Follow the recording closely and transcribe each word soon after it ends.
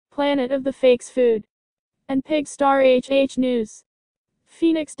Planet of the Fakes Food and Pig Star HH News.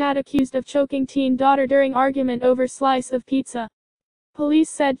 Phoenix dad accused of choking teen daughter during argument over slice of pizza.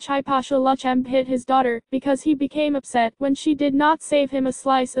 Police said Chipasha Luchembe hit his daughter because he became upset when she did not save him a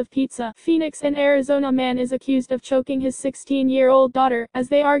slice of pizza. Phoenix and Arizona man is accused of choking his 16-year-old daughter as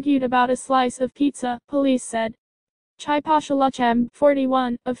they argued about a slice of pizza, police said. Chipasha Luchembe,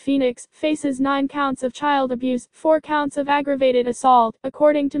 41, of Phoenix, faces 9 counts of child abuse, 4 counts of aggravated assault,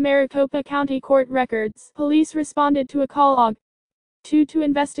 according to Maricopa County court records. Police responded to a call log 2 to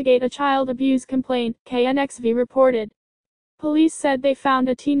investigate a child abuse complaint, Kennekaveli reported. Police said they found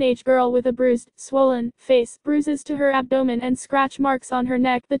a teenage girl with a bruised, swollen face, bruises to her abdomen and scratch marks on her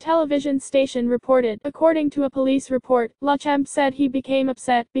neck, the television station reported. According to a police report, Luchembe said he became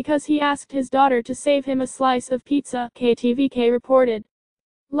upset because he asked his daughter to save him a slice of pizza, KTVK reported.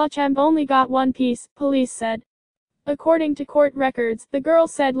 Luchembe only got one piece, police said. According to court records, the girl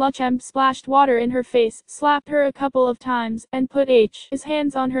said Luchembe splashed water in her face, slapped her a couple of times, and put his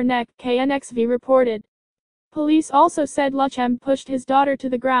hands on her neck, Kennekaveli reported. Police also said Luchembe pushed his daughter to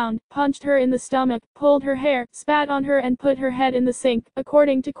the ground, punched her in the stomach, pulled her hair, spat on her and put her head in the sink,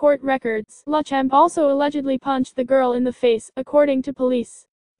 according to court records. Luchembe also allegedly punched the girl in the face, according to police.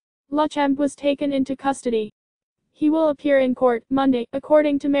 Luchembe was taken into custody. He will appear in court Monday,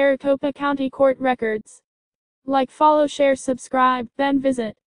 according to Maricopa County court records. Like, follow, share, subscribe, then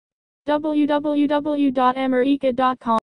visit www.america.com.